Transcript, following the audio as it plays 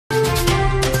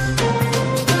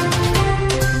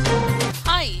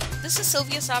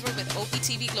Sylvia Saber with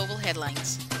OPtv Global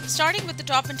Headlines. Starting with the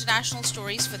top international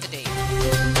stories for the day.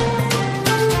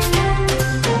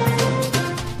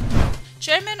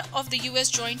 Chairman of the U.S.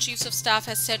 Joint Chiefs of Staff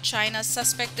has said China's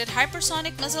suspected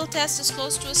hypersonic missile test is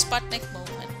close to a Sputnik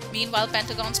moment. Meanwhile,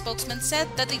 Pentagon spokesman said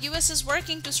that the U.S. is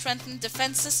working to strengthen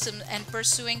defense systems and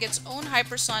pursuing its own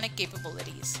hypersonic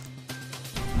capabilities.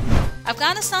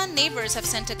 Afghanistan neighbors have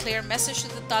sent a clear message to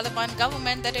the Taliban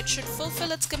government that it should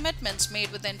fulfill its commitments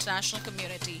made with the international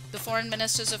community. The foreign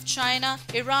ministers of China,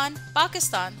 Iran,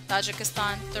 Pakistan,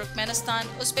 Tajikistan, Turkmenistan,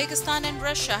 Uzbekistan and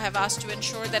Russia have asked to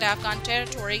ensure that Afghan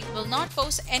territory will not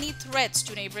pose any threats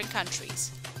to neighboring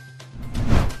countries.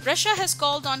 Russia has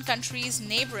called on countries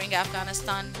neighboring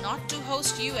Afghanistan not to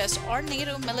host US or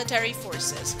NATO military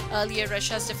forces. Earlier,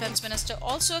 Russia's defense minister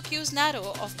also accused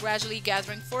NATO of gradually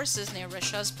gathering forces near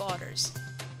Russia's borders.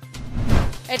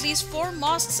 At least 4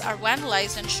 mosques are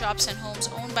vandalized and shops and homes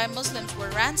owned by Muslims were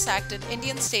ransacked in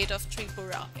Indian state of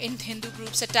Tripura. Hindu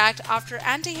groups attacked after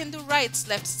anti-Hindu riots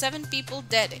left 7 people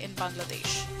dead in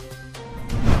Bangladesh.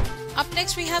 Up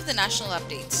next, we have the national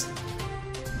updates.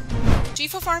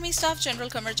 Chief of Army Staff General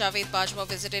Qamar Javed Bajwa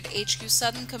visited HQ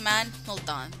Southern Command,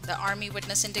 Multan. The Army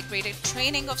witnessed integrated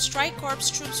training of Strike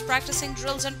Corps troops practicing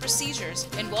drills and procedures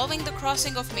involving the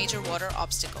crossing of major water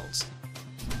obstacles.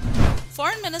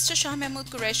 Foreign Minister Shah Mahmood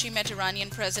Qureshi met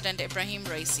Iranian President Ibrahim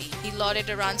Raisi. He lauded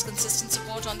Iran's consistent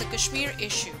support on the Kashmir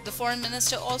issue. The Foreign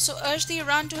Minister also urged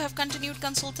Iran to have continued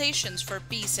consultations for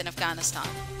peace in Afghanistan.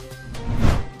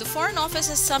 The Foreign Office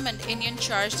has summoned Indian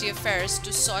Charge d'Affaires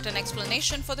to sought an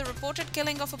explanation for the reported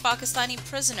killing of a Pakistani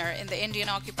prisoner in the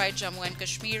Indian-occupied Jammu and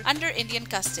Kashmir under Indian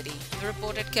custody. The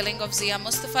reported killing of Zia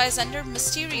Mustafa is under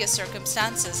mysterious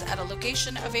circumstances at a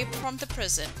location away from the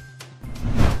prison.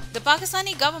 The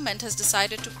Pakistani government has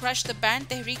decided to crush the banned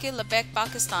Tehreek-e-Labbaik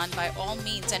Pakistan by all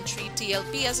means and treat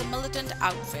TLP as a militant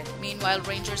outfit. Meanwhile,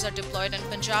 Rangers are deployed in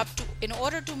Punjab in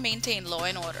order to maintain law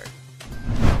and order.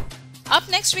 Up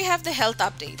next, we have the health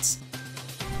updates.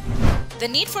 The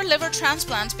need for liver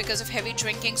transplants because of heavy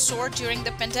drinking soared during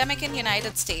the pandemic in the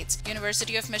United States.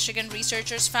 University of Michigan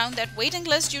researchers found that waiting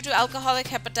list due to alcoholic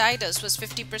hepatitis was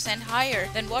 50% higher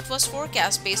than what was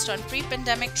forecast based on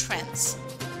pre-pandemic trends.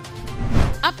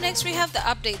 Up next, we have the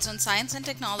updates on science and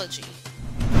technology.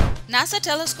 NASA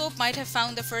telescope might have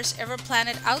found the first ever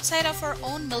planet outside of our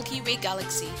own Milky Way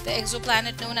galaxy. The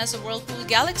exoplanet known as the Whirlpool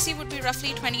Galaxy would be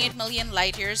roughly 28 million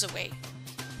light years away.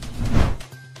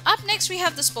 Up next, we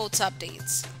have the sports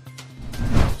updates.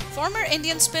 Former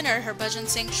Indian spinner Harbhajan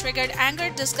Singh triggered anger,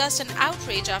 disgust and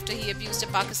outrage after he abused a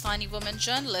Pakistani woman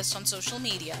journalist on social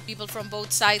media. People from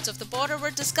both sides of the border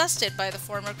were disgusted by the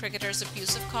former cricketer's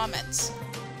abusive comments.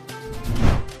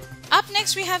 Up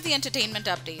next, we have the entertainment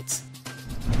updates.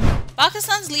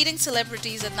 Pakistan's leading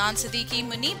celebrities Adnan Siddiqui,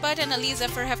 Munib Butt and Ali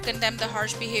Zafar have condemned the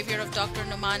harsh behavior of Dr.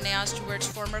 Numan Niaz towards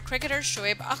former cricketer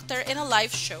Shoaib Akhtar in a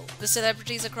live show. The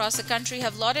celebrities across the country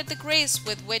have lauded the grace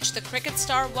with which the cricket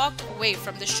star walked away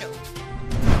from the show.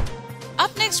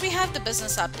 Up next, we have the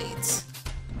business updates.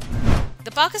 The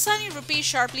Pakistani rupee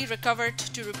sharply recovered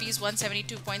to rupees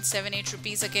 172.78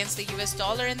 rupees against the US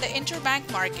dollar in the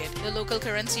interbank market. The local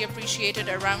currency appreciated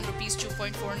around rupees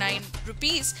 2.49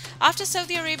 rupees after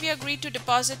Saudi Arabia agreed to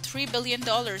deposit $3 billion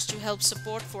to help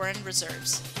support foreign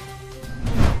reserves.